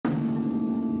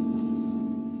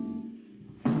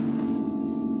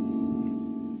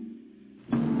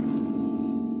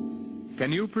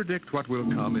Can you predict what will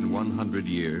come in 100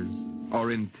 years?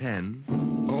 Or in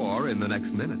 10? Or in the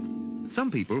next minute? Some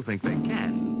people think they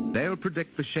can. They'll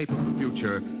predict the shape of the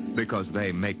future because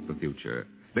they make the future.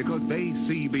 Because they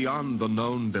see beyond the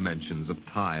known dimensions of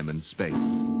time and space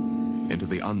into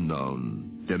the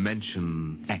unknown,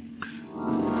 Dimension X.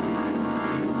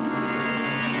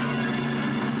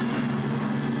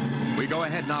 We go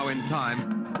ahead now in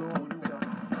time.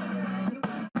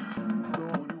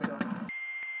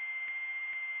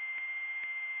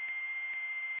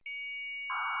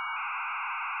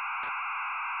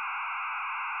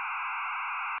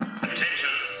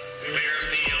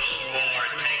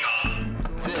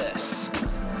 This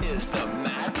is the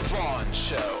Matt Vaughn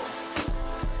Show.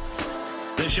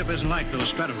 This ship isn't like those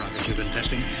strata rockets you've been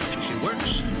testing. She works.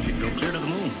 She'd go clear to the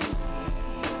moon.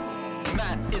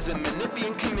 Matt is a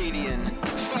manipulating comedian,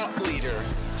 thought leader,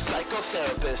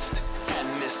 psychotherapist,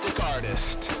 and mystic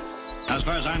artist. As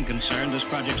far as I'm concerned, this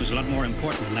project is a lot more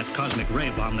important than that cosmic ray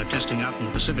bomb they're testing out in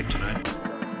the Pacific tonight.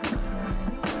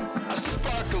 A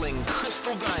sparkling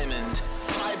crystal diamond,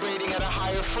 vibrating at a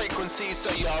higher frequency so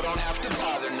y'all don't have to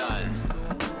bother none.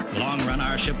 In the long run,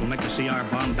 our ship will make the CR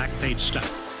bomb backpage stuff.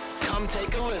 Come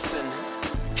take a listen.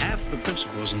 Half the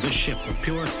principles in this ship are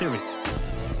pure theory.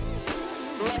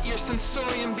 Let your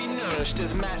sensorium be nourished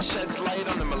as Matt sheds light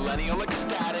on the millennial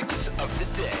ecstatics of the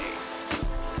day.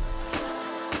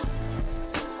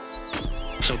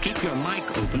 So keep your mic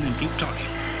open and keep talking.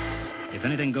 If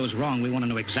anything goes wrong, we want to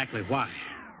know exactly why.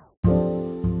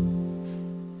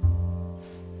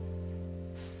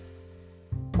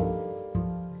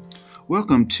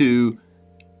 Welcome to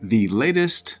the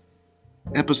latest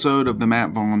episode of the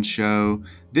Matt Vaughn Show.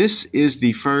 This is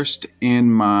the first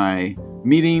in my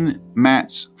Meeting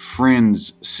Matt's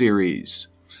Friends series.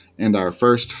 And our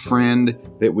first friend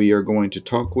that we are going to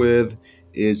talk with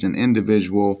is an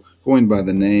individual going by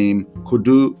the name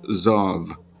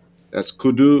KuduZov. That's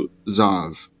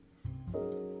KuduZov.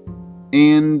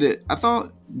 And I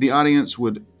thought the audience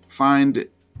would find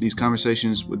these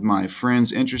conversations with my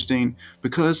friends interesting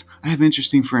because I have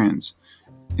interesting friends.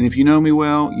 And if you know me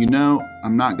well, you know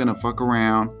I'm not going to fuck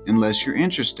around unless you're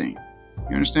interesting.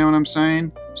 You understand what I'm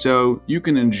saying? So you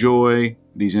can enjoy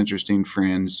these interesting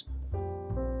friends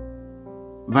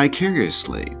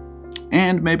vicariously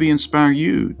and maybe inspire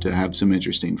you to have some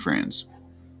interesting friends.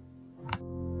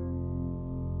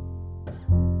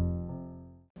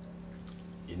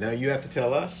 You know, you have to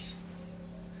tell us.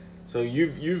 So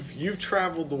you've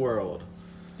traveled the world,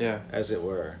 Yeah. as it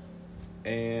were,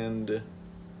 and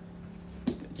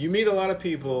you meet a lot of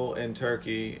people in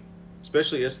Turkey,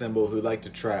 especially Istanbul, who like to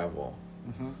travel.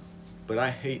 Mm-hmm. But I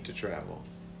hate to travel.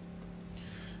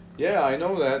 Yeah, I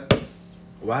know that.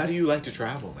 Why do you like to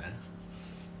travel, man?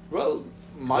 Well,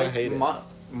 I hate it.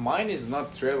 mine is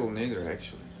not travel neither,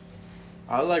 actually.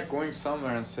 I like going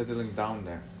somewhere and settling down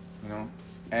there, you know,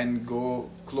 and go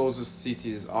closest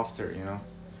cities after, you know.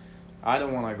 I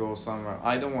don't want to go somewhere.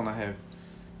 I don't want to have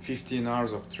 15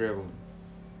 hours of travel,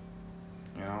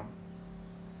 you know.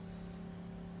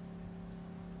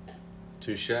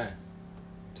 Touche. All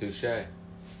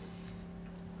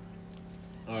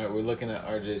right, we're looking at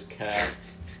RJ's cat.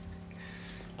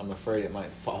 I'm afraid it might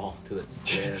fall to its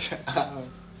death.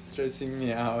 Stressing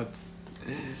me out.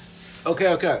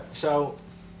 Okay. So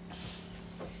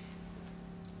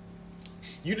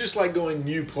you just like going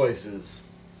new places.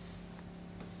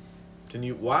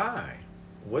 Why?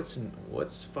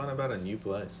 What's fun about a new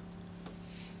place?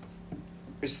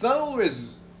 It's not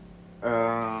always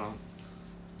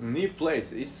new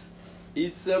place.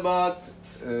 It's about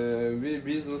we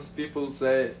business people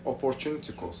say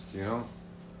opportunity cost. You know,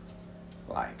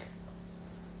 like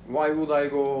why would I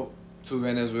go to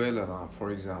Venezuela now,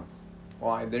 for example?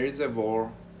 Why? There is a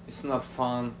war. It's not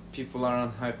fun. People are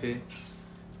unhappy.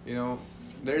 You know,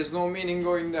 there is no meaning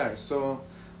going there. So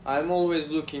I'm always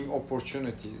looking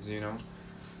opportunities, you know.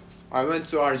 I went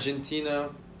to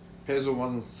Argentina, peso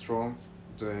wasn't strong,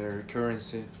 the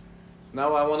currency.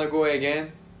 Now I want to go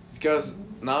again because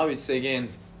now it's again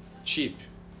cheap,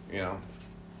 you know.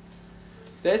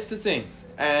 That's the thing.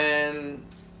 And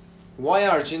why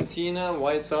Argentina,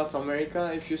 why South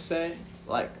America, if you say?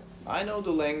 Like, I know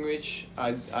the language,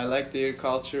 I like their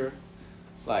culture.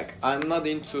 Like, I'm not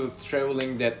into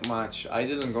traveling that much. I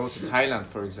didn't go to Thailand,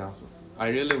 for example. I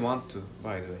really want to,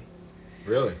 by the way.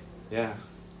 Really? Yeah.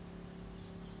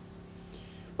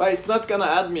 But it's not gonna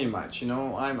add me much, you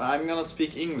know. I'm gonna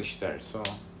speak English there, so.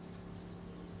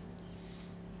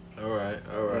 All right.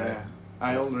 Yeah.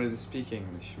 I already speak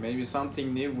English. Maybe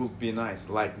something new would be nice,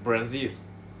 like Brazil,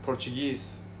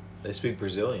 Portuguese. They speak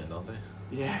Brazilian, don't they?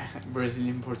 Yeah,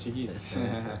 Brazilian Portuguese.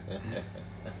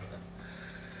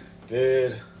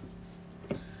 Dude.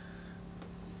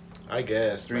 I guess,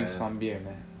 Let's drink man. some beer,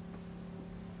 man.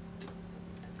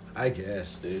 I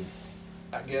guess, dude.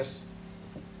 I guess.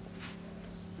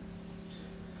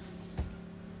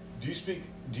 Do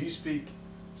you speak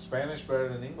Spanish better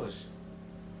than English?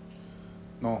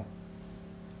 No.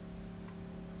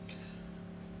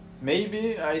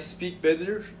 Maybe I speak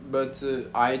better, but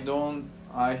I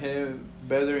have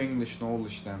better English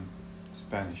knowledge than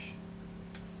Spanish.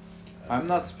 I'm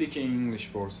not speaking English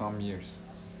for some years.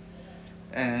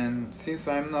 And since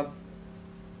I'm not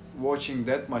watching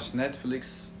that much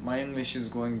Netflix, my English is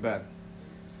going bad.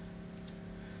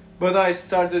 But I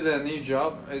started a new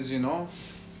job, as you know,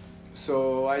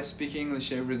 so I speak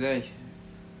English every day,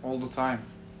 all the time,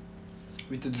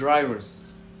 with the drivers.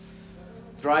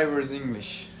 Drivers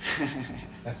English.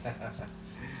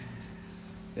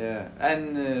 Yeah,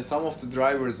 and some of the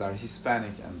drivers are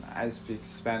Hispanic, and I speak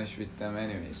Spanish with them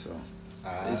anyway, so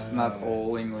it's not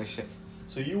all English.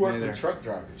 So you work neither. with truck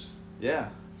drivers? Yeah.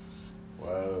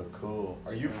 Whoa, cool.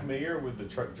 Are you familiar with the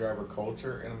truck driver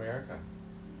culture in America?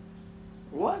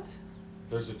 What?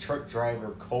 There's a truck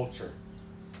driver culture.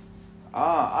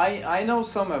 I know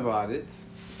some about it.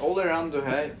 All around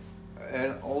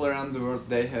the world,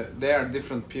 they are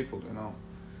different people, you know.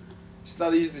 It's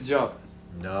not easy job.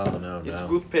 No. It's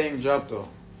good paying job though.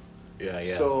 Yeah.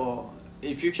 So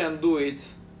if you can do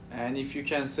it, and if you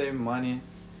can save money,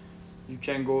 you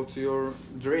can go to your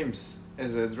dreams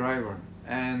as a driver,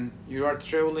 and you are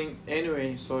traveling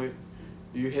anyway, so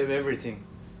you have everything,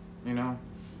 you know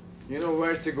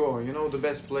where to go, you know the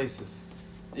best places.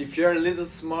 If you're a little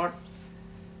smart,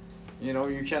 you know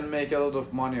you can make a lot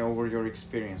of money over your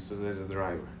experiences as a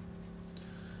driver.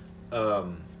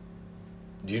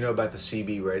 Do you know about the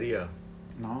CB radio?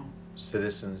 No.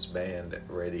 Citizens Band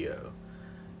Radio.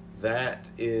 That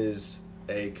is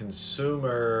a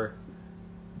consumer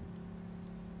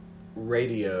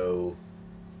radio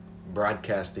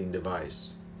broadcasting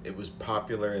device. It was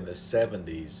popular in the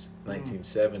 70s,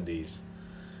 1970s.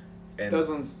 And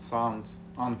Doesn't sound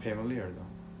unfamiliar though.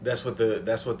 that's what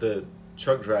the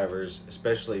truck drivers,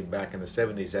 especially back in the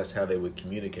 70s, that's how they would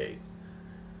communicate.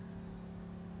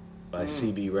 By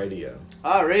CB radio.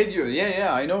 Radio,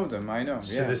 yeah, I know them, I know.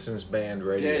 Citizens Band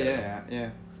Radio. Yeah.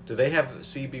 Do they have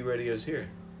CB radios here?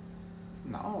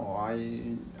 No,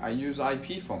 I use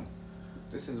IP phone.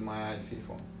 This is my IP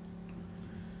phone.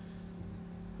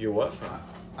 Your what phone?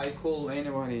 I call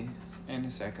anybody any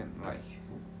second, like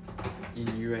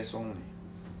in US only.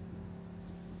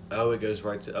 Oh, it goes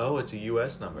right to. Oh, it's a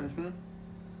US number. Mm-hmm.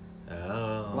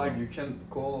 Oh. Like you can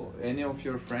call any of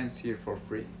your friends here for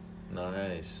free.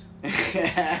 Nice.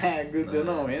 Good to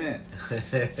know, innit?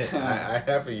 I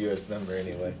have a US number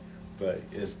anyway, but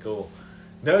it's cool.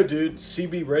 No, dude,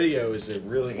 CB radio is a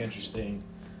really interesting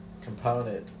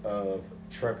component of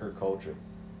trucker culture.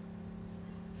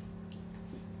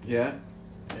 Yeah.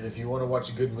 And if you want to watch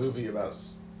a good movie about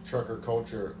trucker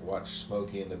culture, watch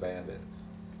Smokey and the Bandit.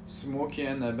 Smokey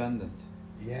and Abandoned.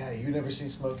 Yeah, you never seen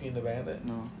Smokey and the Bandit?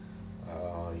 No.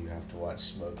 Oh, you have to watch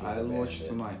Smokey and the I'll Bandit. watch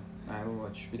tonight. I'll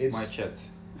watch with It's- my chat.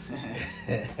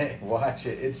 Watch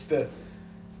it.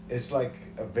 It's like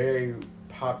a very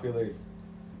popular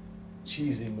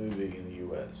cheesy movie in the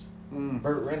US.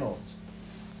 Burt Reynolds.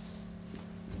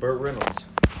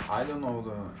 I don't know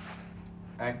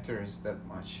the actors that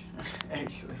much,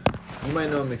 actually. You might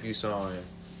know him if you saw him.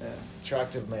 Yeah.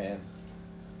 Attractive man.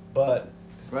 But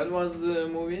When was the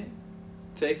movie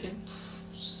taken?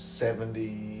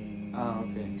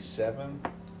 77? okay.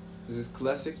 Is it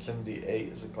classic? 78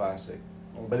 is a classic.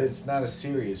 Okay. But it's not a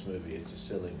serious movie, it's a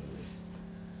silly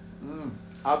movie.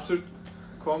 Absurd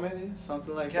comedy,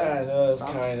 something like Kind that. of,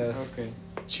 Sounds- kind of. Okay.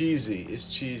 Cheesy. It's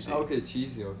cheesy. Okay,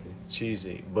 cheesy. Okay.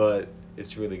 Cheesy, but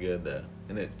it's really good though.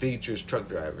 And it features truck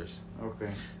drivers. Okay.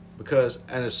 Because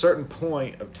at a certain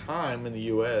point of time in the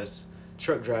US,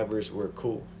 truck drivers were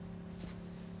cool.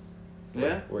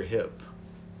 Yeah. Were hip.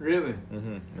 Really?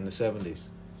 In the 70s.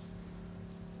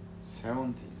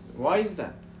 70s. Why is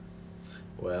that?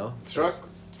 Well,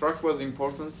 Truck was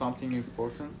important. Something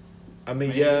important. I mean,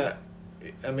 Maybe. yeah.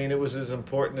 I mean, it was as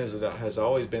important as it has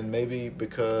always been. Maybe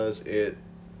because it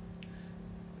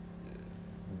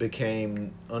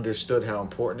became understood how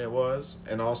important it was,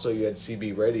 and also you had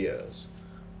CB radios,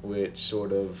 which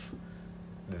sort of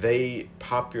they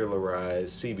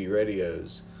popularized CB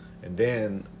radios, and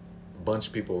then a bunch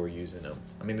of people were using them.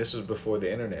 I mean, this was before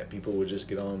the internet. People would just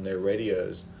get on their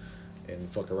radios and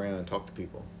fuck around and talk to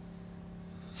people.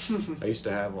 I used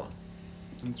to have one.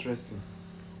 Interesting.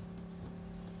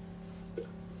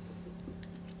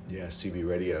 Yeah, CB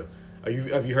radio.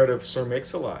 Have you heard of Sir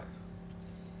Mix-a-Lot?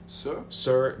 Sir?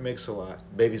 Sir Mix-a-Lot.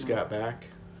 Baby's Got Back.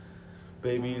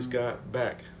 Baby's Got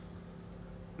Back.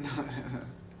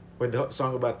 Wait, the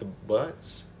song about the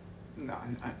butts? No.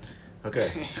 Okay.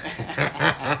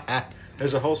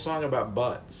 There's a whole song about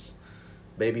butts.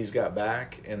 Baby's Got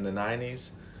Back in the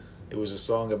 90s. It was a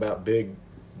song about big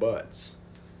butts.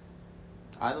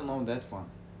 I don't know that one.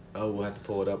 Oh, we'll have to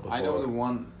pull it up before. I know the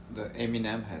one that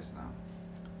Eminem has now.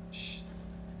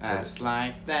 Ass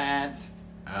like that.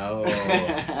 Oh.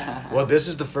 Well, this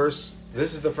is the first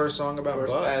song about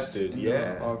First butts, ass dude. in the-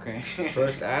 Yeah. okay.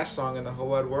 First ass song in the whole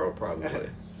wide world, probably.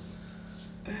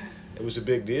 It was a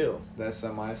big deal. That's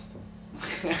a milestone.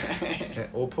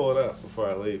 We'll pull it up before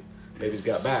I leave. Baby's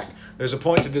Got Back. There's a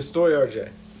point to this story, RJ.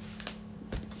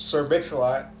 Sir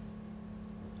Mix-a-Lot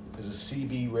is a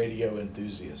CB radio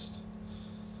enthusiast.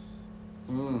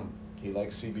 He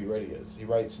likes CB radios. He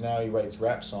writes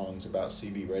rap songs about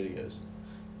CB radios,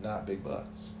 not big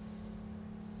butts.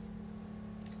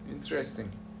 Interesting.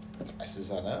 I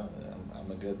says, I know.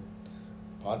 I'm a good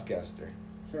podcaster.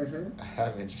 I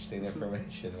have interesting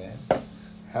information, man.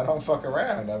 I don't fuck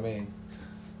around. I mean,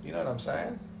 you know what I'm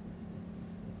saying?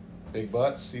 Big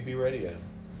butts, CB radio.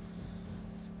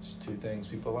 Just two things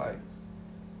people like.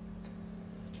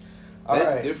 All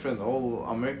That's right. different. All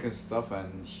American stuff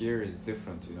and here is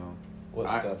different, you know. What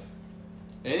stuff?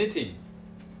 Anything.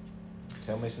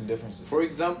 Tell me some differences. For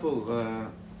example,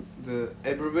 the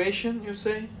abbreviation you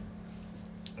say,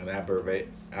 An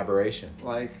aberration.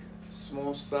 like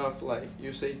small stuff, like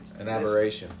you say. An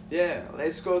aberration. Yeah,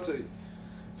 let's go to.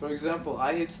 For example,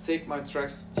 I had to take my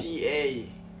tracks to TA.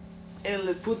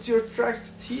 Hey, put your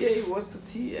tracks to TA. What's the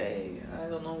TA? I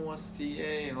don't know what's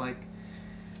TA. Like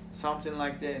something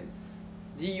like that.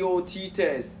 DOT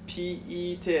test,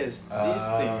 PE test, these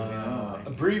things, you know. Like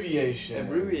Abbreviation.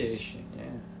 abbreviation,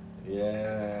 yeah.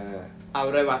 Yeah.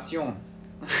 Abbreviation.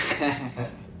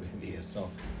 Abbreviation.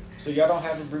 So y'all don't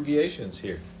have abbreviations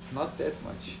here. Not that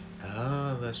much.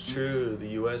 Ah, that's true. The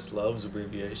U.S. loves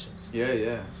abbreviations. Yeah,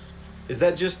 yeah. Is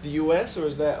that just the U.S. or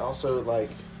is that also like?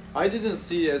 I didn't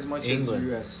see as much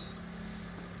England. as US.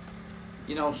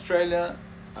 In Australia,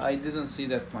 I didn't see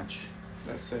that much,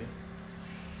 let's say.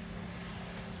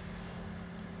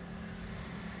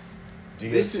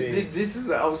 This is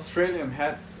an Australian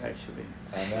hat, actually.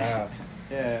 I know.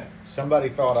 Yeah. Somebody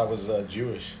thought I was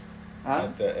Jewish Huh?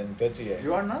 at the in Fethiye.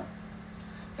 You are not?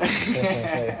 They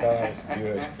thought I was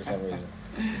Jewish for some reason.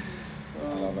 I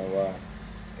don't know why.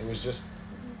 It was just.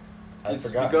 I It's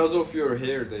forgot. because of your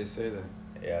hair, they say that.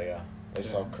 Yeah. They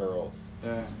saw curls.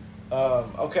 Yeah.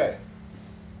 Okay.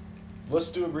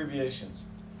 Let's do abbreviations.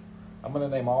 I'm gonna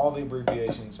name all the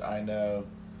abbreviations I know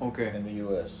Okay. in the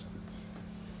U.S.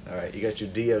 All right, you got your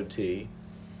DOT.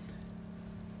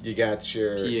 You got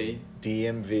your PA.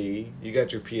 DMV. You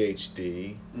got your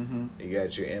PhD. Mm-hmm. You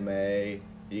got your MA.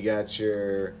 You got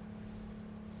your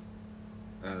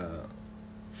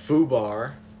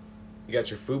FUBAR. You got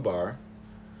your FUBAR.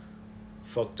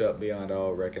 Fucked up beyond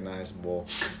all recognizable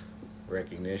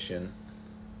recognition.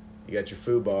 You got your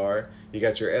FUBAR. You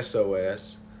got your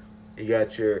SOS. You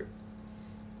got your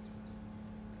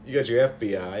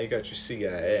FBI. You got your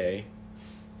CIA.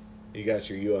 You got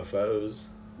your UFOs.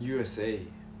 USA.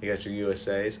 You got your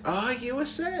USAs. Ah,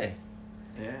 USA.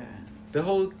 Yeah. The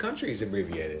whole country is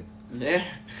abbreviated. Yeah.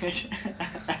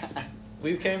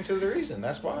 We came to the reason.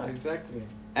 That's why. Exactly.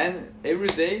 And every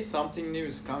day something new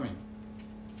is coming.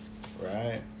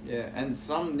 Right. Yeah, and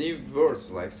some new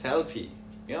words like selfie.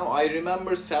 You know, I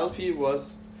remember selfie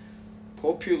was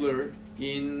popular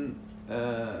in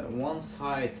one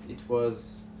site. It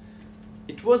was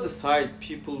a site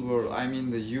people were,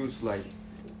 the youth, like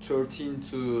 13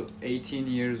 to 18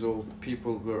 years old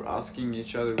people were asking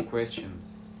each other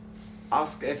questions.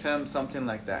 Ask FM, something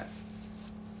like that.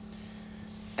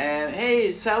 And hey,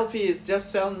 selfies, just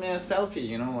send me a selfie,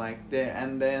 you know, like there,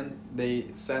 and then they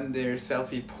send their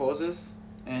selfie poses,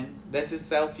 and this is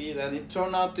selfie, then it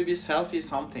turned out to be selfie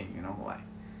something, you know, like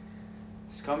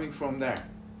it's coming from there.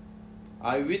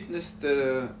 I witnessed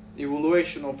the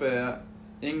evaluation of a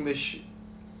English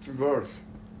word,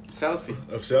 selfie.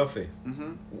 Of selfie.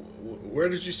 Mm-hmm. Where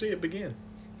did you see it begin?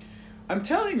 I'm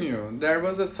telling you, there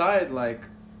was a site like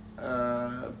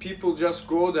people just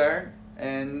go there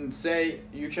and say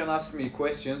you can ask me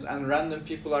questions, and random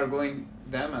people are going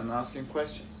them and asking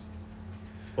questions.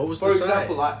 What was For the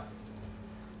example, site?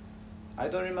 I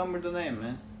don't remember the name,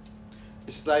 man.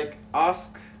 It's like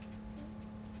ask.fm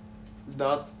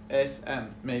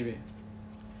maybe.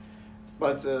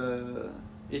 But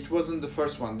it wasn't the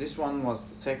first one. This one was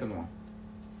the second one.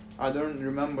 I don't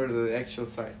remember the actual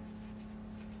site.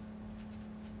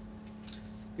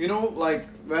 you know, like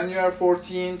when you are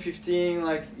 14, 15,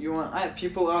 like you want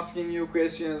people asking you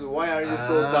questions, why are you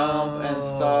so dumb and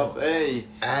stuff. Hey,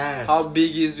 Ask. how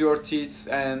big is your teeth?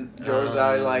 And girls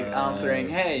are like answering,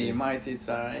 hey, shit. my teeth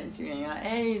are.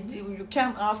 Hey, you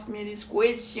can't ask me this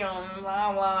question,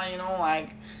 blah blah. You know, like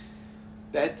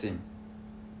that thing.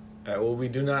 Well, we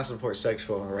do not support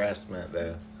sexual harassment,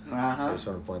 though. I just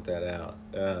want to point that out.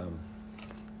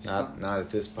 Not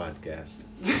at this podcast.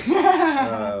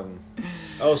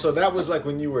 So that was like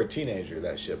when you were a teenager.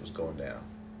 That shit was going down.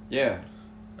 Yeah.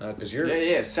 Cause you're.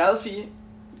 Yeah. Selfie.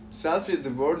 The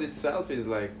word itself is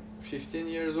like 15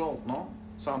 years old, no?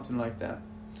 Something like that.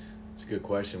 It's a good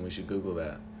question. We should Google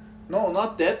that. No,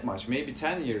 not that much. Maybe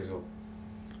 10 years old.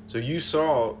 So you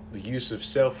saw the use of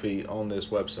selfie on this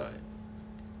website.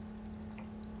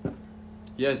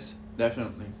 Yes,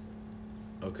 definitely.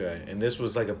 Okay, and this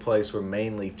was like a place where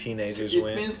mainly teenagers It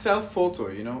went? means self-photo,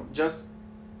 you know? Just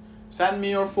send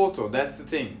me your photo, that's the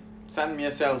thing. Send me a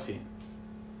selfie.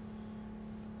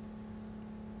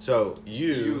 So It's the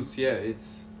youth, yeah,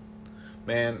 it's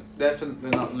man, definitely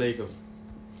not legal.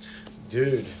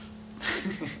 dude,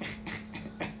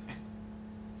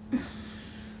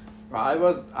 I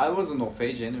wasn't of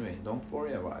age anyway, don't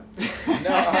worry about it. no,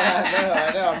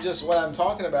 I know. What I'm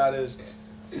talking about is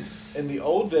in the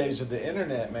old days of the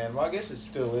internet, man. Well, I guess it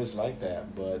still is like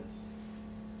that, but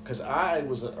because I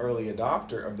was an early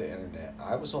adopter of the internet.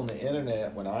 I was on the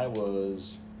internet when I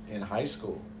was in high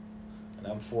school, and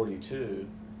I'm 42.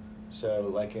 So,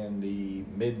 like in the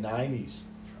mid 90s,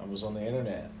 I was on the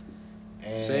internet.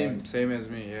 And Same as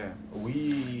me, yeah.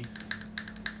 we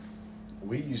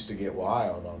used to get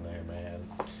wild on there, man.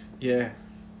 Yeah.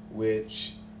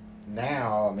 Which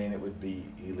now, I mean, it would be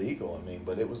illegal. I mean,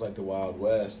 but it was like the Wild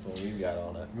West when we got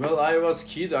on it. Well, I was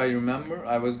kid, I remember.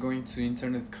 I was going to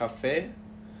internet cafe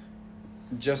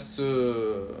just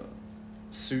to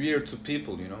swear to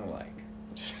people, you know, like,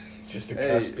 Just to hey,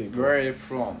 cuss people. where are you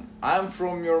from? I'm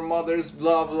from your mother's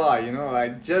blah blah, you know,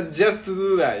 like just to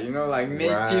do that, you know, like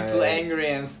make people Right. angry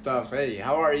and stuff. Hey,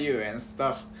 how are you and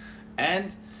stuff. And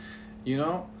you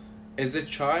know, as a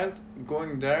child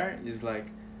going there is like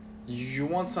you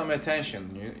want some attention.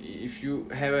 If you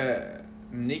have a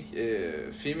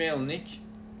female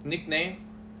nickname,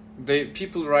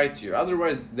 people write to you.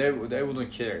 Otherwise they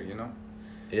wouldn't care, you know.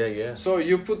 Yeah. So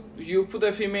you put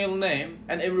a female name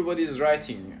and everybody is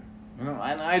writing you. You know,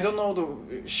 and I don't know the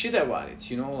shit about it,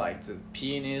 you know, like the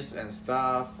penis and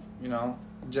stuff, you know,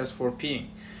 just for peeing.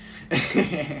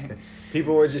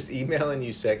 People were just emailing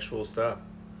you sexual stuff.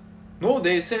 No,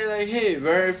 they say like, hey,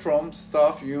 where are you from,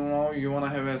 stuff, you know, you want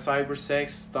to have a cyber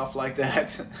sex, stuff like that.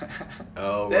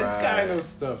 Oh, That's right. kind of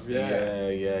stuff, yeah.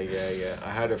 Yeah.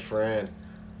 I had a friend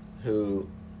who,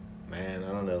 man, I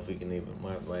don't know if we can even,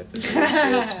 might have to do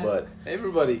this, but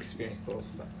Everybody experienced those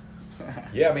stuff.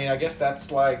 yeah, I mean, I guess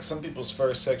that's like some people's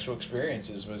first sexual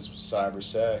experiences was cyber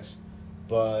sex.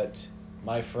 But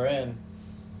my friend,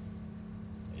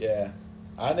 yeah,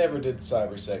 I never did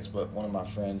cyber sex, but one of my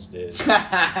friends did.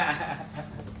 I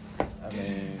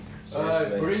mean,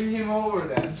 seriously. Bring him over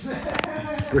then.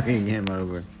 Bring him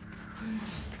over.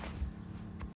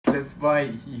 That's why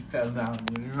he fell down,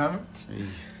 you remember?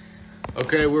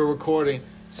 Okay, we're recording.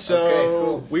 So, Okay,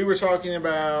 cool. we were talking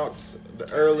about the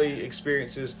early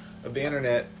experiences of the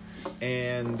internet,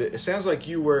 and it sounds like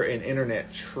you were an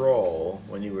internet troll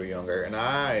when you were younger, and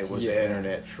I was an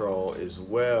internet troll as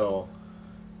well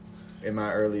in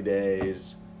my early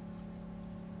days,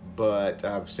 but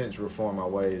I've since reformed my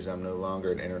ways. I'm no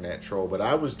longer an internet troll, but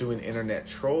I was doing internet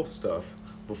troll stuff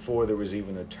before there was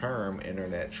even a term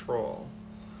internet troll.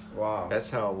 Wow.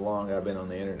 That's how long I've been on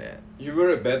the internet. You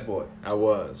were a bad boy. I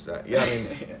was. Yeah, I mean,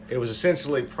 it was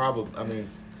essentially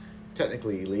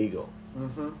technically illegal.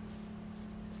 Mm-hmm.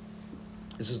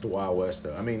 This is the Wild West,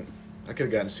 though. I mean, I could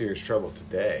have gotten in serious trouble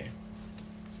today,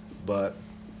 but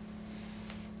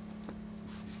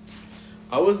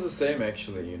I was the same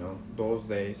actually, you know, those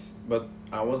days. But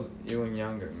I was even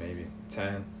younger, maybe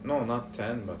 10. No, not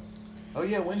 10, but oh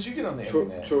yeah, when did you get on the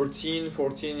internet? 13,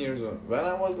 14 years old. When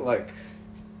I was like,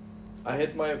 I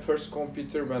had my first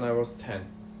computer when I was 10.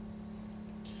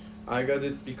 I got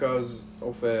it because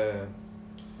of a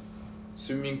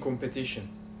swimming competition.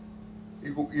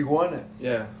 You won it?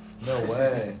 Yeah. No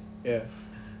way. Yeah.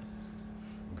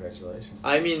 Congratulations.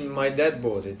 I mean, my dad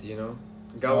bought it, you know.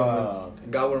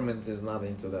 Government is not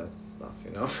into that stuff,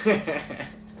 you know.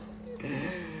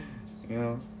 You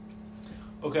know.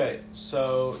 Okay,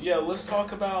 so yeah, let's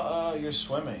talk about your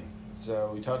swimming.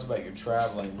 So we talked about your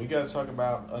traveling. We got to talk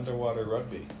about underwater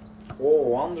rugby.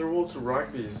 Oh, underwater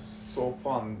rugby is so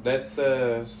fun. That's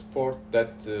a sport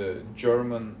that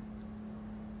German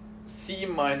C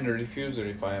minor refuser,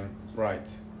 if I am right.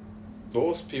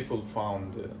 Those people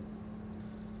found the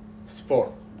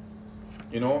sport.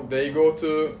 You know, they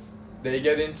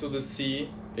get into the sea,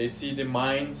 they see the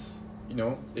mines, you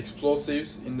know,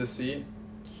 explosives in the sea,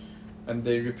 and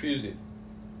they refuse it.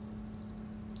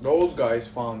 Those guys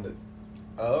found it.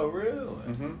 Oh, really?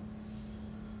 Mm-hmm.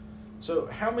 So,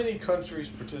 how many countries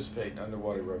participate in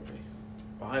underwater rugby?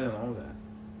 I don't know that,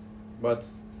 but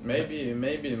maybe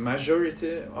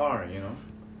majority are, you know.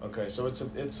 Okay, so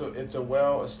it's a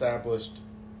well-established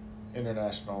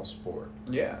international sport.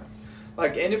 Yeah,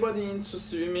 like anybody into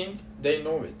swimming, they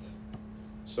know it,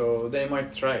 so they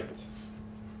might try it.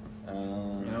 You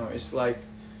know, it's like,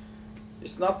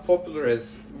 it's not popular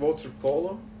as water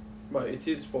polo, but it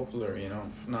is popular, you know,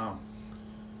 now.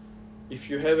 If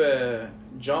you have a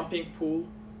jumping pool,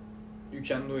 you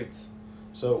can do it.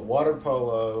 So water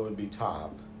polo would be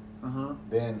top. Uh-huh.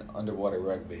 Then underwater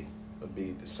rugby would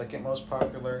be the second most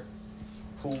popular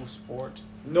pool sport.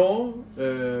 No,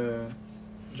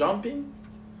 jumping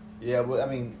Yeah, well, I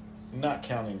mean, not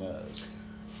counting those.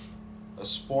 A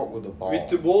sport with a ball. with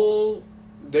the ball.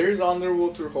 There is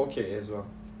underwater hockey as well.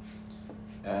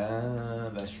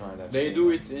 That's right. They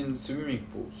do it in swimming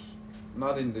pools,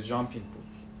 not in the jumping pools.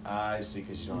 I see,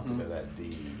 because you don't have to go that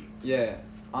deep. Yeah,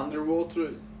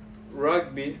 underwater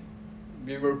rugby,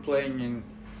 we were playing in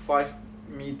 5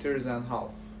 meters and half.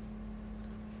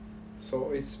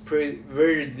 So it's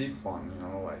very deep one, you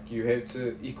know, like you have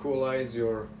to equalize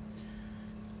your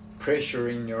pressure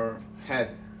in your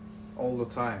head all the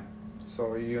time.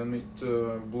 So you need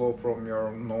to blow from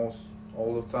your nose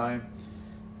all the time,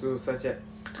 do such a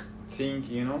thing,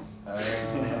 you know.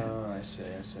 I see.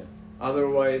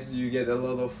 Otherwise you get a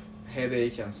lot of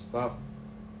headache and stuff.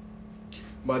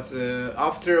 But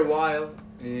after a while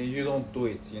you don't do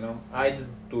it, you know. I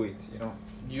didn't do it, you know.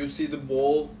 You see the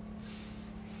ball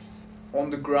on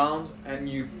the ground and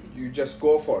you just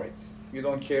go for it. You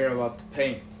don't care about the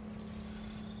pain.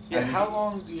 Yeah, And how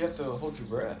long do you have to hold your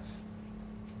breath?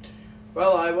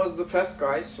 well, I was the fast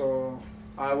guy, so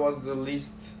I was the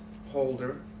least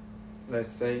holder, let's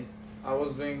say. I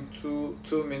was doing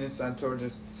 2 minutes and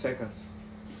 30 seconds.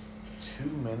 2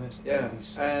 minutes, 30 Yeah,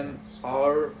 seconds.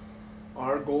 and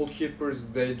our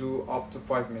goalkeepers, they do up to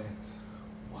 5 minutes.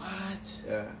 What?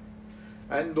 Yeah,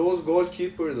 and those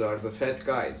goalkeepers are the fat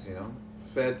guys, you know,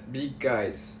 fat big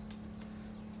guys,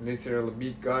 literally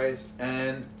big guys,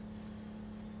 and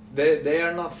they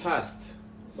are not fast,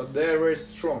 but they are very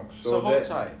strong. So hold they-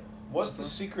 tight. What's the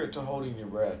secret to holding your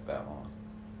breath that long?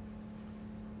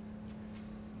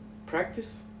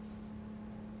 Practice.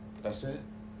 That's it?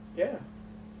 Yeah.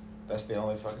 That's the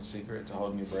only fucking secret to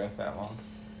holding your breath that long?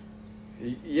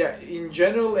 Yeah, in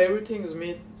general, everything is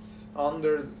meets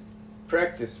under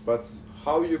practice, but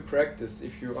how you practice,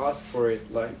 if you ask for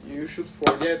it, like, you should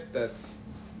forget that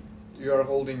you are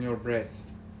holding your breath.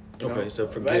 You Okay, know? so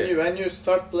forget. When you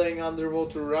start playing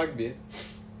underwater rugby,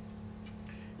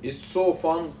 it's so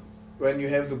fun when you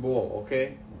have the ball,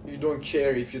 okay? You don't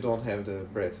care if you don't have the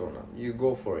breath or not. You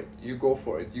go for it, you go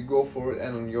for it, you go for it,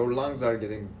 and your lungs are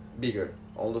getting bigger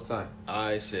all the time.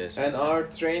 I see. And our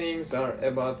trainings are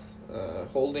about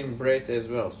holding breath as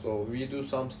well. So we do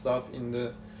some stuff in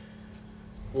the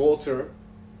water,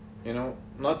 you know,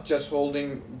 not just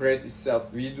holding breath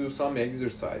itself. We do some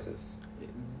exercises,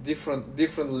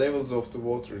 different levels of the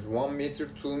waters. 1 meter,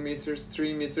 2 meters,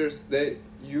 3 meters.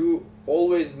 You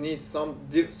always need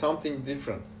something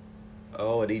different.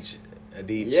 Oh, at each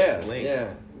Yeah, link.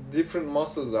 yeah. Different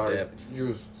muscles are Depth.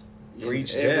 used For in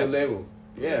each every depth. level.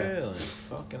 Yeah. Really?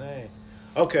 Fucking A.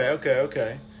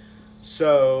 Okay.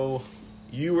 So,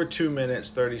 you were 2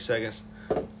 minutes, 30 seconds.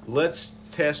 Let's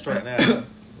test right now.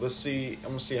 Let's see. I'm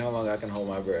going to see how long I can hold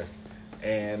my breath.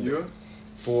 And You?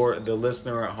 for the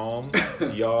listener at home,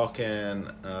 y'all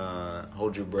can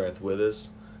hold your breath with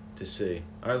us to see.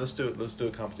 All right, let's do it. Let's do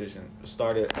a competition. We'll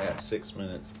start it at 6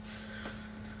 minutes.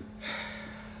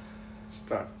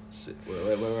 Start.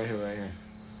 Wait, right here.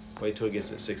 Wait till it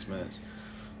gets at 6 minutes.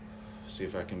 See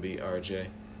if I can beat RJ.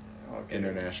 Okay.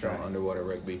 International try. underwater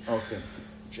rugby Okay.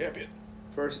 champion.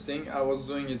 First thing, I was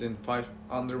doing it in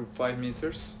under 5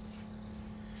 meters,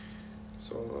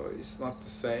 so it's not the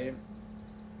same.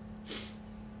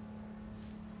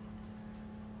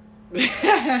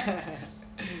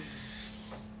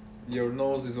 Your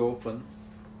nose is open.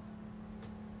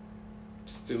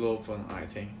 Still open, I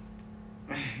think.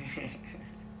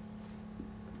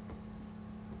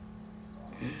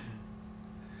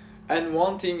 And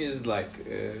one thing is like,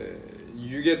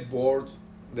 you get bored,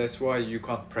 that's why you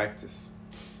can't practice.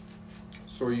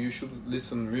 So you should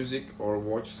listen music or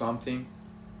watch something.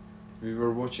 We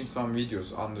were watching some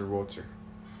videos underwater.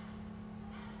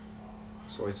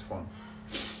 so it's fun.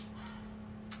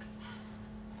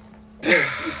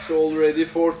 It's already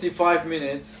 45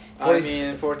 minutes.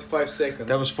 45 seconds.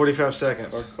 That was 45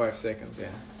 seconds. 45 seconds,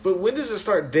 yeah. But when does it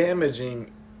start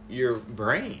damaging your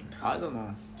brain? I don't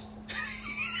know.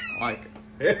 Like,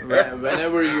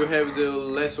 whenever you have the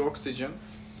less oxygen,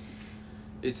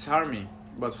 it's harming.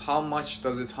 But how much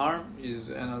does it harm is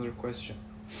another question.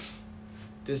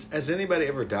 Has anybody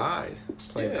ever died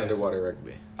playing underwater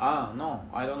rugby? No,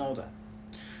 I don't know that.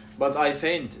 But I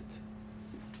fainted.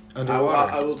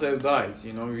 Underwater? I would have died.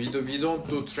 You know, we don't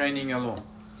do training alone.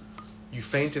 You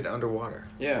fainted underwater?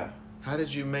 Yeah. How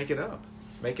did you make it up?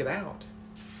 Make it out?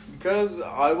 Because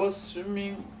I was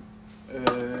swimming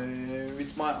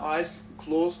with my eyes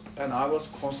closed and I was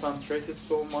concentrated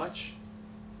so much.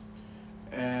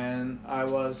 And I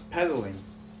was paddling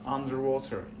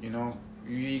underwater, you know.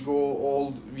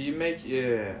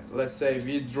 Let's say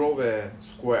we drove a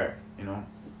square, you know,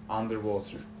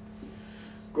 underwater.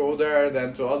 Go there,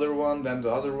 then to other one, then the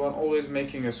other one, always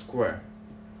making a square.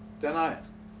 Then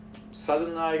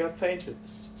suddenly I got fainted.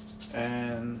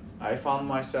 And I found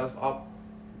myself up.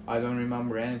 I don't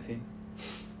remember anything.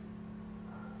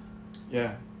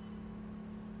 Yeah.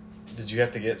 Did you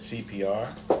have to get CPR?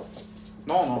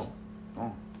 No.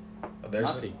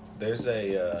 Nothing. There's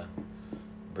a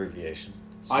abbreviation.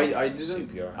 I didn't.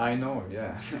 CPR. I know.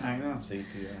 Yeah, I know.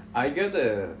 CPR. I got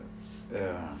a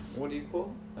what do you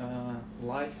call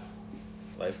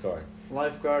Lifeguard.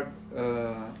 Lifeguard.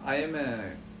 I am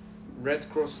a Red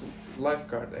Cross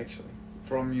lifeguard actually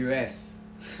from US.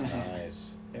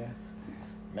 Nice. Yeah.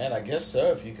 Man, I guess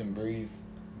so if you can breathe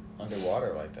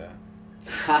underwater like that.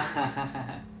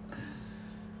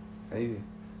 Maybe.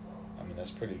 I mean,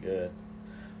 that's pretty good.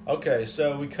 Okay,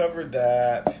 so we covered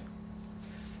that.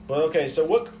 But okay, so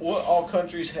what all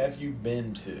countries have you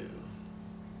been to?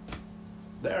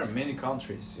 There are many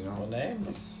countries, you know. What name?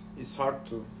 It's hard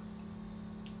to.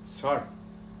 It's hard.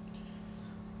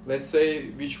 Let's say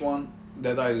which one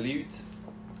that I lived.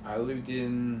 I lived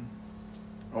in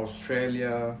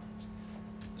Australia,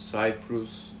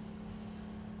 Cyprus,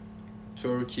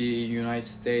 Turkey, United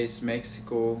States,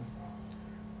 Mexico,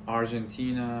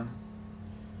 Argentina,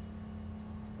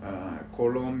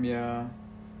 Colombia,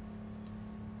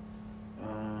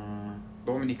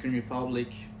 Dominican Republic.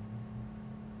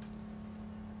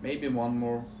 Maybe one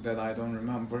more that I don't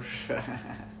remember.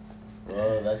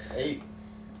 Well, that's 8.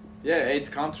 Yeah,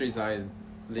 8 countries. I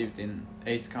lived in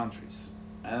 8 countries.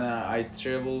 And I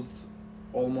traveled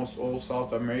almost all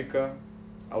South America,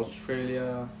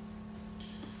 Australia,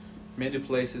 many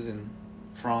places in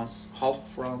France, half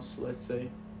France, let's say.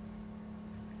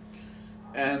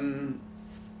 And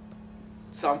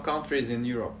some countries in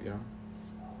Europe, you know.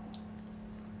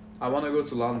 I want to go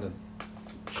to London.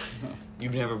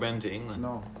 You've never been to England?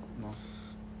 No.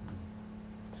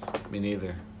 Me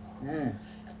neither.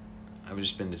 I've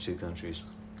just been to 2 countries.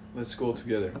 Let's go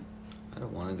together. I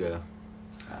don't want to go.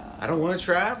 I don't want to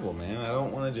travel, man. I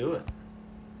don't want to do it.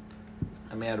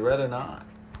 I mean, I'd rather not.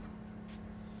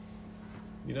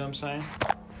 You know what I'm saying?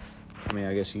 I mean,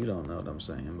 I guess you don't know what I'm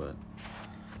saying, but...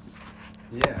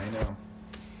 Yeah, I know.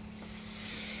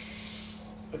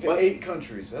 Okay, But 8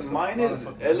 countries. That's mine a lot is of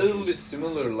a fucking little countries. bit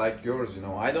similar like yours, you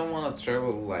know. I don't want to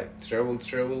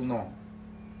travel, no.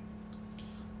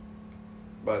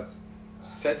 But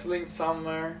settling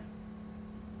somewhere,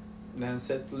 then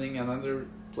settling another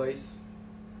place,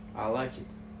 I like it.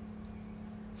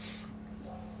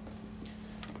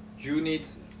 You need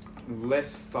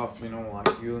less stuff, you know,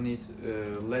 like you need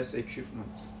less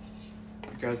equipment.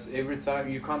 Because every time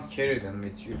you can't carry them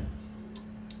with you.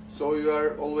 So you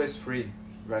are always free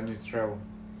when you travel.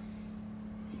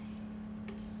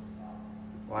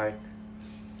 Like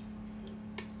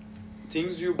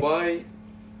things you buy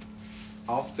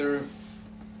after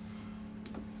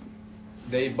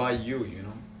they buy you, you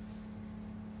know.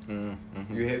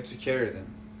 Mm-hmm. You have to carry them.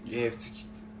 You have to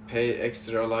pay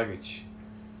extra luggage.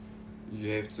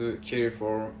 You have to carry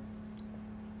for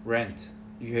rent.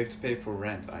 You have to pay for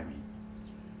rent, I mean.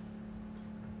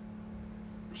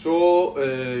 So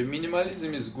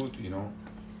minimalism is good, you know.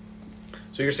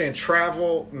 So you're saying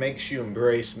travel makes you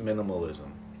embrace minimalism.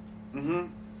 Mm-hmm.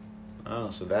 Oh,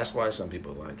 so that's why some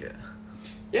people like it.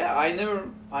 Yeah, I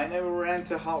never rent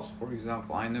a house, for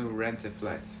example. I never rent a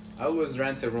flat. I always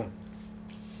rent a room.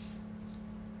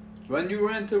 When you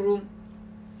rent a room,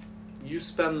 you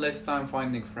spend less time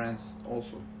finding friends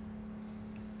also.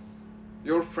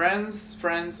 Your friends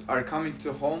are coming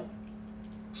to home,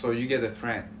 so you get a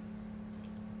friend.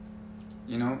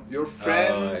 You know, your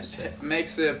friend I see.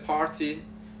 makes a party,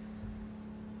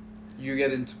 you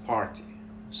get into party.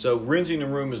 So renting a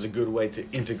room is a good way to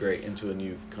integrate into a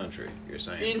new country, you're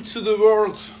saying? Into the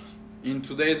world, in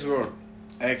today's world,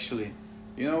 actually.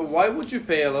 You know, why would you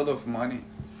pay a lot of money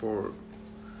for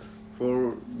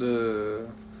the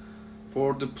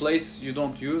place you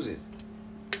don't use it?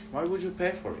 Why would you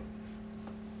pay for it?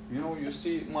 You know, you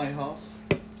see my house.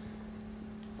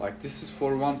 Like, this is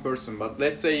for one person, but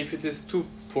let's say if it is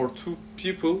for two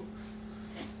people,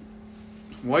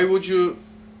 why would you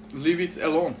leave it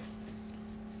alone?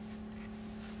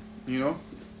 You know,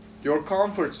 your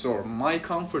comfort zone, my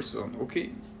comfort zone.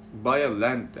 Okay, buy a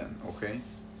land then. Okay,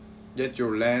 get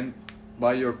your land,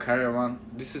 buy your caravan.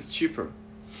 This is cheaper.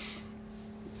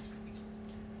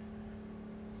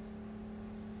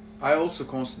 I also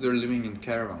consider living in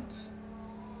caravans.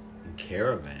 In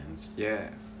caravans? Yeah.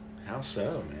 How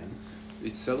so, man?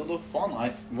 It's a lot of fun.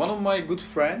 One of my good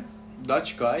friend,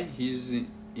 Dutch guy, he's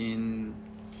in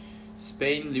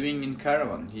Spain living in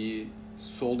caravan. He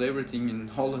sold everything in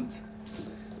Holland,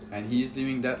 and he's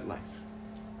living that life.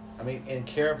 I mean, in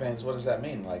caravans, what does that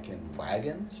mean? Like in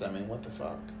wagons? I mean, what the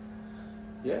fuck?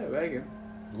 Yeah, wagon.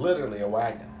 Literally a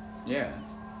wagon. Yeah.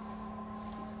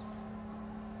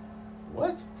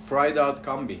 What? Fried out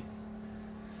combi.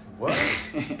 What?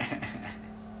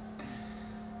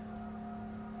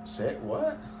 Say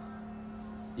what?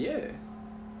 Yeah.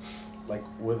 Like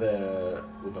with a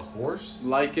horse?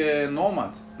 Like a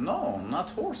nomad. No, not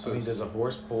horses. I mean, does a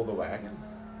horse pull the wagon?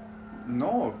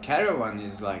 No, caravan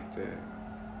is like the...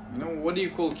 You know, what do you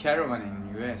call caravan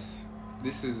in US?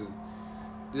 This is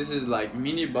like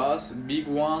minibus, big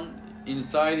one.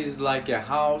 Inside is like a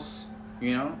house,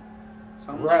 you know?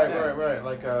 Something Right.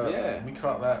 Like yeah. we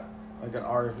call that like an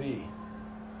RV.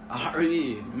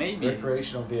 RV, maybe.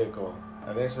 Recreational vehicle.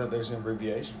 There's an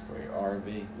abbreviation for you.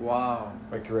 RV. Wow.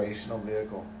 Recreational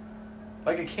vehicle.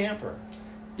 Like a camper.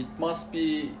 It must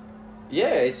be...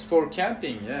 Yeah, it's for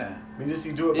camping, yeah. I mean, does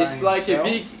he do it by It's himself? like a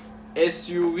big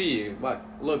SUV. But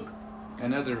look,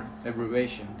 another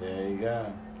abbreviation. There you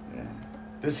go. Yeah.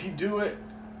 Does he do it?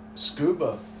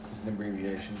 Scuba is an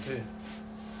abbreviation too.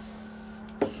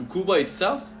 Scuba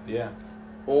itself, Yeah.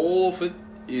 all of it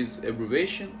is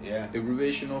abbreviation. Yeah.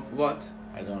 Abbreviation of what?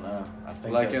 I don't know. I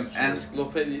think Like that's an true.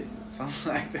 encyclopedia,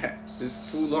 something like that.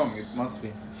 It's too long, it must be.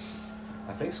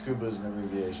 I think scuba is an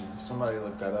abbreviation. Somebody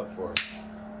look that up for us.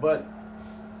 But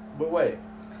wait.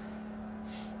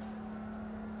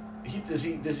 Does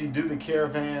he do the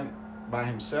caravan by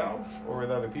himself or with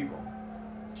other people?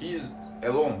 He is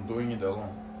alone, doing it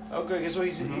alone. Okay, so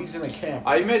he's in a camp.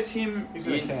 I met him. He's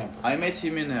in a camp. I met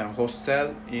him in a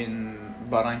hostel in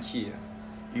Barranquilla,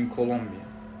 in Colombia.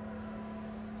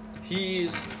 He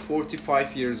is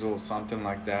 45 years old, something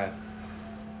like that.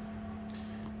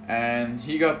 And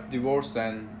he got divorced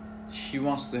and he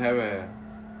wants to have a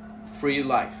free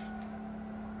life.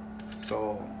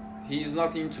 So he's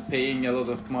not into paying a lot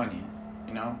of money,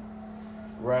 you know.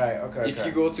 Right. Okay. If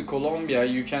you go to Colombia,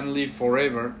 you can live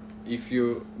forever. If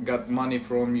you got money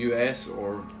from US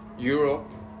or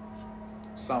Europe,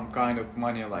 some kind of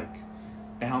money like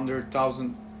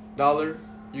 $100,000,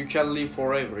 you can live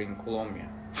forever in Colombia.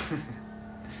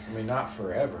 I mean, not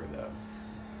forever though.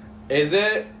 As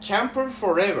a camper,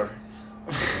 forever.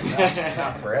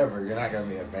 Not forever. You're not gonna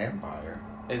be a vampire.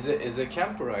 As a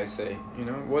camper, I say. You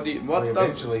know what Well,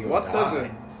 eventually you'll does die.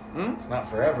 it? It's not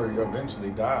forever. You'll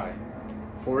eventually die.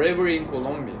 Forever in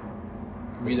Colombia.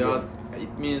 Without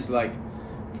it means like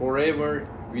forever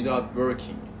without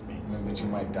working. It means But you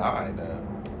might die though.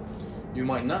 you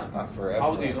might not. It's not forever.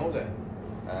 How do you know that?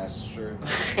 That's true.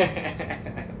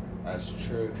 That's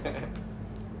true.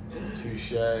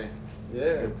 Touche. It's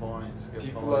a good point. It's a good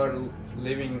People point. are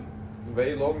living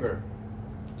way longer.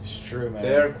 It's true, man.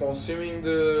 They are consuming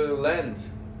the land.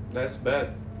 That's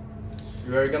bad.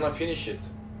 We are gonna finish it.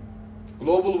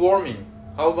 Global warming.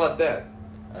 How about that?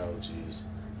 Oh, jeez.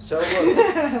 So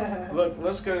look,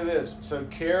 let's go to this. So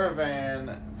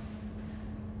caravan,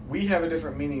 we have a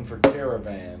different meaning for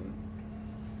caravan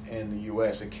in the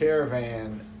U.S. A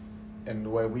caravan, and the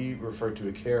way we refer to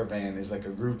a caravan is like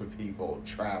a group of people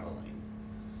traveling.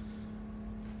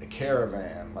 A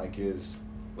caravan, is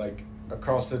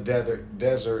across the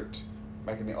desert.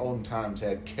 Back in the olden times,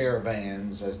 had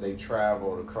caravans as they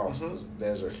traveled across the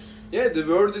desert. Yeah, the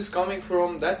word is coming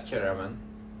from that caravan.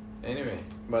 Anyway,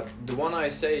 but the one I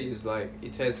say is like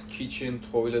it has kitchen,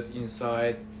 toilet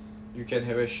inside. You can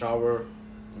have a shower.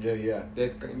 Yeah.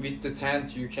 That with the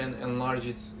tent you can enlarge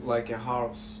it like a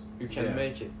house. You can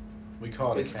make it. We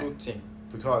call it It's good thing.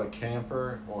 We call it a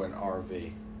camper or an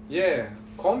RV. Yeah,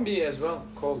 combi as well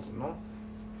called, no?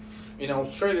 In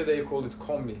Australia they call it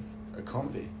combi. A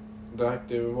combi. Like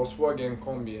the Volkswagen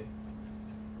combi.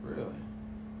 Really?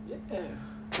 Yeah.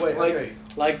 Wait, like okay.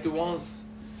 like the ones,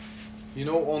 you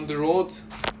know, on the road.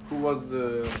 Who was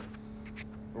the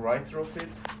writer of it?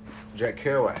 Jack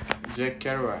Kerouac. Jack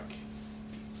Kerouac.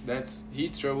 He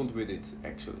traveled with it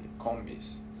actually.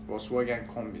 Combis, Volkswagen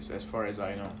Combis, as far as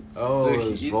I know. Oh, The-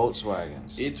 those it-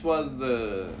 Volkswagens. It was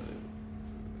the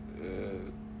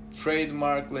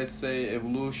trademark, let's say,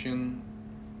 evolution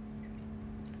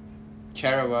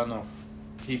caravan of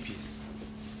hippies.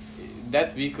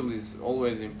 That vehicle is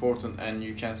always important, and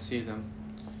you can see them.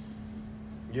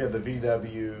 Yeah, the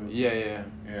VW. Yeah.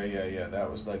 Yeah. That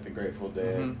was like the Grateful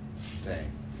Dead Mhm.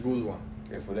 thing. Good one.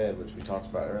 Grateful Dead, which we talked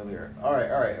about earlier. All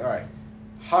right.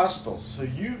 Hostels. So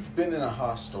you've been in a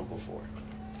hostel before.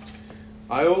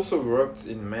 I also worked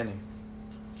in many.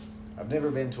 I've never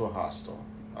been to a hostel.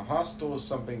 A hostel is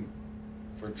something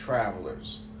for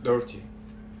travelers. Dirty.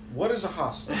 What is a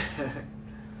hostel?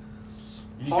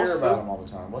 You hear Hostel? about them all the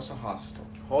time. What's a hostel?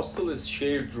 Hostel is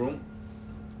shared room,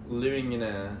 living in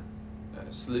a,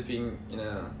 sleeping in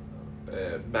a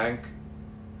bank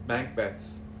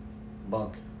beds,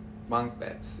 bunk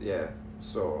beds. Yeah.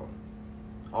 So,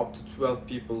 up to 12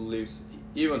 people lives.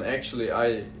 Even actually,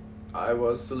 I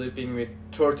was sleeping with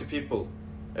 30 people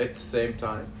at the same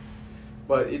time,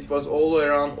 but it was all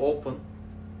around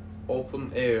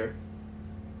open air.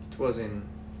 It was in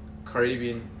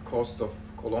Caribbean coast of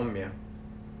Colombia.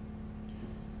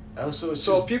 Oh, so it's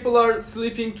So just people are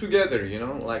sleeping together, you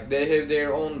know, like they have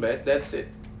their own bed. That's it.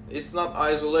 It's not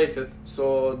isolated,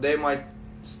 so they might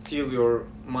steal your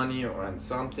money or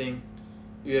something.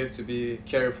 You have to be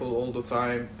careful all the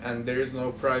time, and there is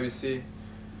no privacy.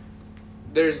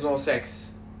 There is no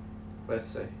sex, let's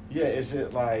say. yeah. Is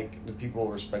it like do people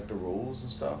respect the rules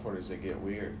and stuff, or does it get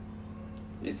weird?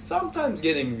 It's sometimes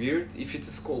getting weird. If it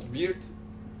is called weird,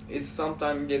 it's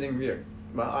sometimes getting weird.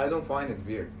 But I don't find it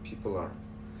weird. People are.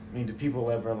 I mean, do people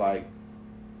ever like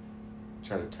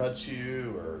try to touch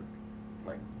you or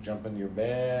like jump in your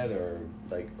bed or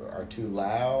like are too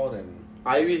loud and?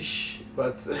 I wish,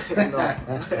 but no.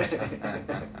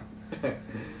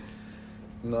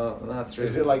 No, not really.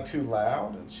 Is it like too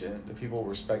loud and shit? Do people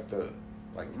respect the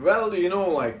like? Well, you know,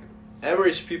 like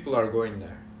average people are going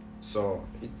there, so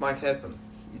it might happen.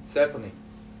 It's happening.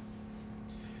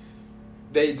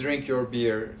 They drink your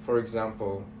beer, for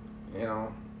example. You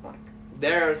know, like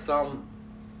there are some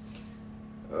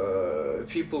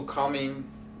people coming.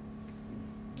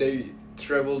 They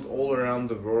traveled all around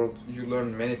the world. You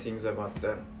learn many things about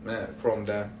them from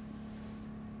them.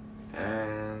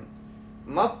 And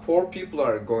not poor people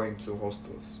are going to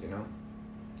hostels, you know.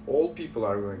 All people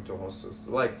are going to hostels.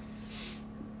 Like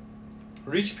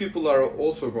rich people are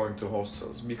also going to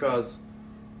hostels because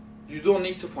you don't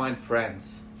need to find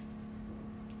friends.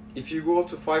 If you go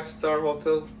to 5-star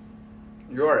hotel,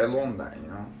 you are alone there, you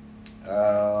know.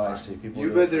 Oh, I see. People. You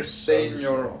do it better for stay in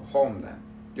your social. home then.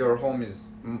 Your home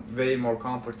is way more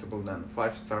comfortable than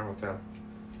 5-star hotel.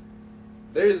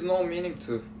 There is no meaning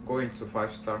to going to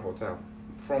 5-star hotel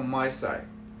from my side.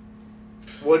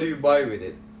 What do you buy with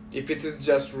it? If it is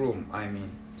just room, I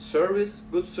mean. Service,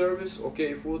 good service,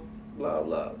 okay, food, blah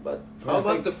blah. But Well, how I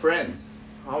about think- the friends?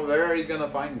 Where are you gonna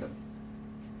find them?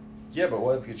 Yeah, but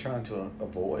what if you're trying to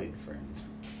avoid friends?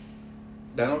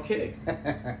 Then okay.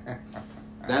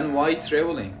 Then why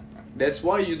traveling? That's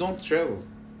why you don't travel.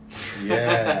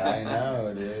 Yeah, I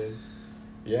know, dude.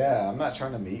 Yeah, I'm not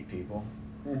trying to meet people.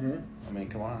 Mm-hmm. I mean,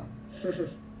 come on.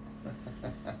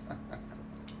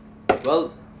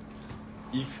 Well,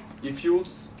 if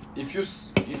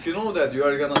you know that you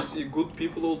are gonna see good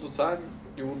people all the time,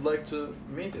 you would like to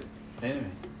meet it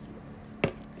anyway.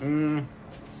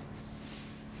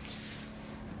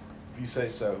 If you say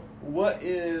so. What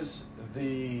is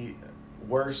the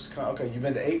worst? Okay, you've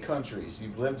been to 8 countries.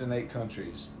 You've lived in 8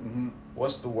 countries. Mm-hmm.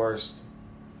 What's the worst?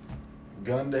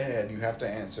 Gun to head, you have to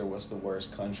answer. What's the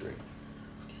worst country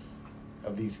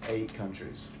of these 8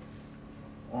 countries?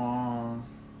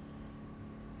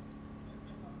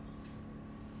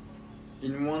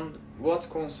 In what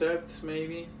concept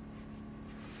maybe?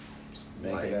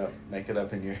 Make Like- it up. Make it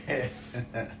up in your head.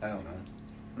 I don't know.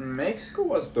 Mexico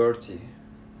was dirty.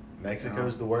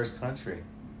 Mexico's the worst country.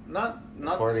 Not.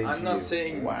 According I'm to not you.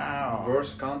 saying Wow.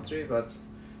 worst country, but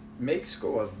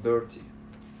Mexico was dirty.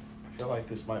 I feel like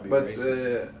this might be But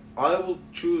racist. I will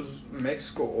choose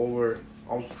Mexico over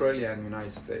Australia and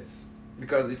United States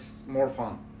because it's more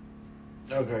fun.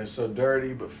 Okay, so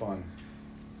dirty but fun.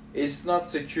 It's not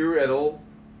secure at all,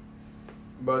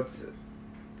 but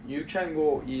you can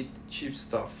go eat cheap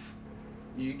stuff.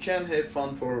 You can have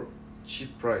fun for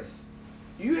cheap price.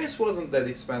 US wasn't that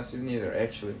expensive neither,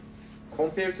 actually,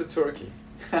 compared to Turkey.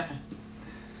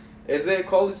 As a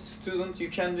college student, you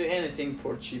can do anything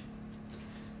for cheap.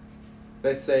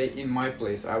 let's say in my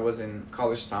place, I was in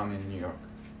College Town in New York.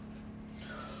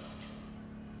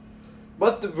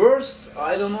 But the worst,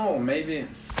 I don't know, maybe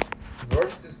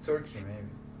worst is Turkey,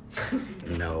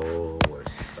 maybe. No,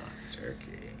 it's not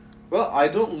Turkey. Well, I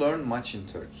don't learn much in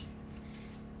Turkey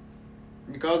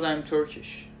because I'm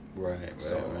Turkish. Right.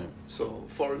 So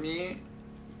for me,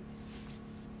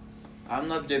 I'm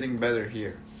not getting better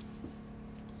here.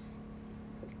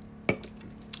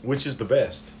 Which is the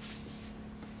best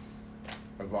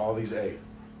of all these 8?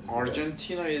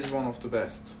 Argentina is one of the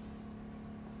best.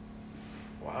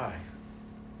 Why?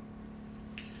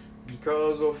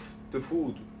 Because of the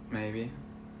food, maybe.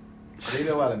 They eat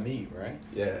a lot of meat, right?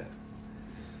 Yeah.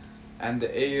 And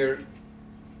the air.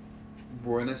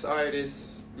 Buenos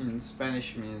Aires in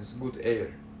Spanish means good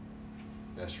air.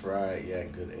 That's right. Yeah,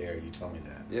 good air. You told me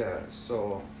that. Yeah,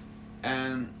 so,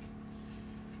 and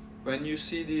when you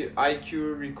see the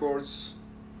IQ records,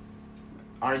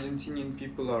 Argentinian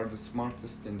people are the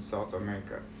smartest in South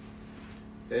America.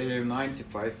 They have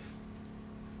 95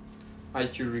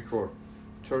 IQ record.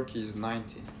 Turkey is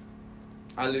 90.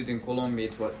 I lived in Colombia,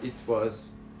 it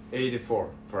was 84,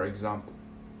 for example.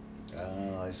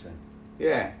 Oh, I see.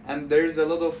 Yeah, and there is a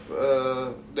lot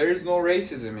of there is no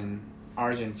racism in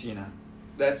Argentina.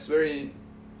 That's very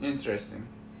interesting.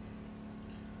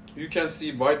 You can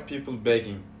see white people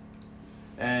begging,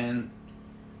 and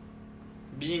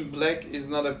being black is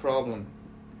not a problem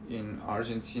in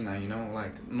Argentina. You know,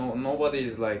 like nobody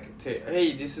is like,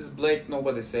 hey, this is black.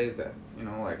 Nobody says that. You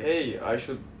know, like, hey, I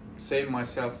should save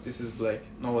myself. This is black.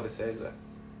 Nobody says that.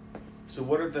 So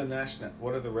what are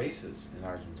the races in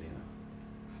Argentina?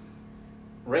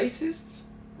 Racists?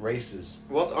 Races.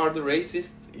 What are the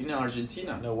racists in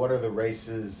Argentina? No, what are the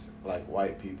races like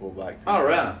white people, black people? Oh,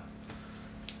 right.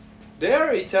 They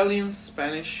are Italians,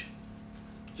 Spanish,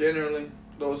 generally,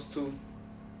 those two.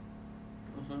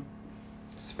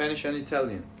 Spanish and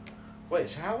Italian. Wait,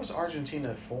 so how was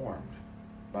Argentina formed?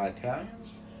 By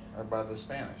Italians or by the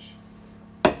Spanish?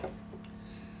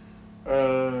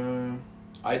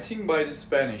 I think by the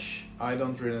Spanish. I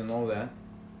don't really know that.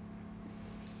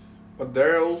 But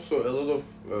there are also a lot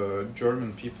of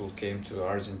German people came to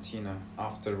Argentina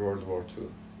after World War II.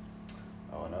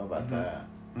 Oh, I know about that.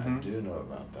 I do know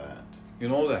about that. You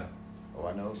know that? Oh,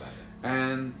 I know about it.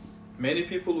 And many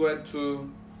people went to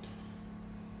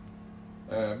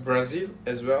Brazil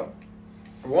as well.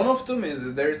 One of them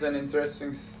is, there is an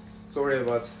interesting story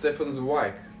about Stefan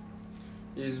Zweig.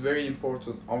 He is very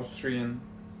important Austrian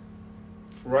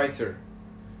writer.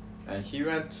 And he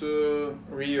went to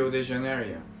Rio de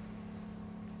Janeiro.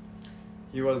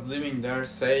 He was living there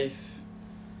safe,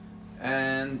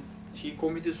 and he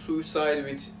committed suicide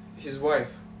with his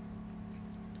wife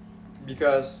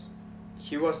because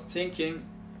he was thinking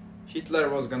Hitler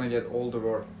was gonna get all the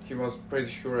world. He was pretty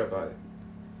sure about it.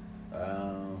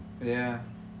 Yeah.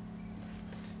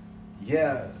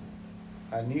 Yeah,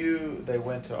 I knew they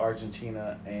went to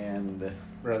Argentina and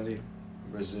Brazil.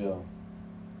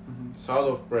 South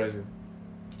of Brazil.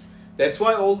 That's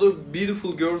why all the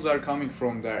beautiful girls are coming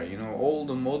from there, you know, all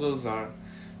the models are,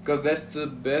 because that's the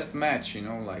best match, you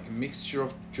know, like a mixture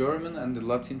of German and the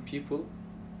Latin people.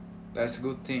 That's a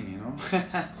good thing, you know.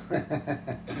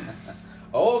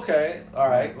 Oh, okay. All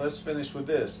right, let's finish with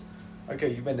this. Okay,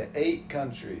 you've been to 8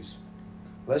 countries.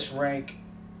 Let's rank,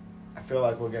 I feel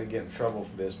like we're going to get in trouble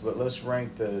for this, but let's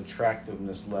rank the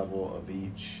attractiveness level of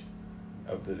each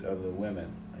of the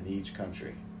women in each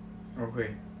country.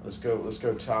 Okay. Let's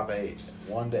go top 8,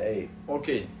 1 to 8.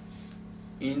 Okay.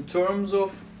 In terms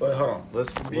of Wait, hold on.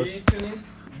 Let's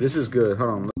beautiness. This is good. Hold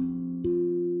on.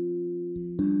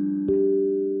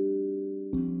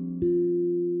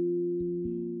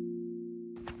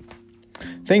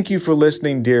 Thank you for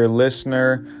listening, dear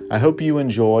listener. I hope you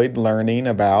enjoyed learning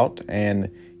about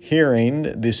and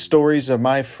hearing the stories of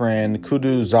my friend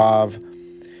KuduZov.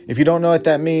 If you don't know what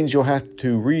that means, you'll have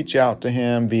to reach out to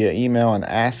him via email and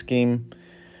ask him.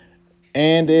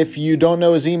 And if you don't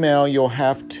know his email, you'll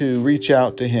have to reach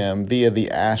out to him via the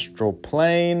astral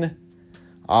plane.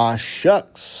 Ah,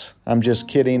 shucks. I'm just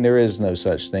kidding. There is no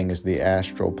such thing as the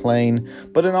astral plane.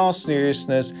 But in all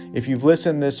seriousness, if you've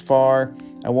listened this far,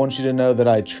 I want you to know that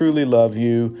I truly love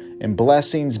you and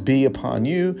blessings be upon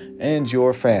you and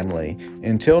your family.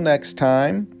 Until next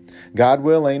time, God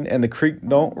willing, and the creek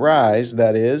don't rise,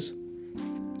 that is,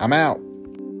 I'm out.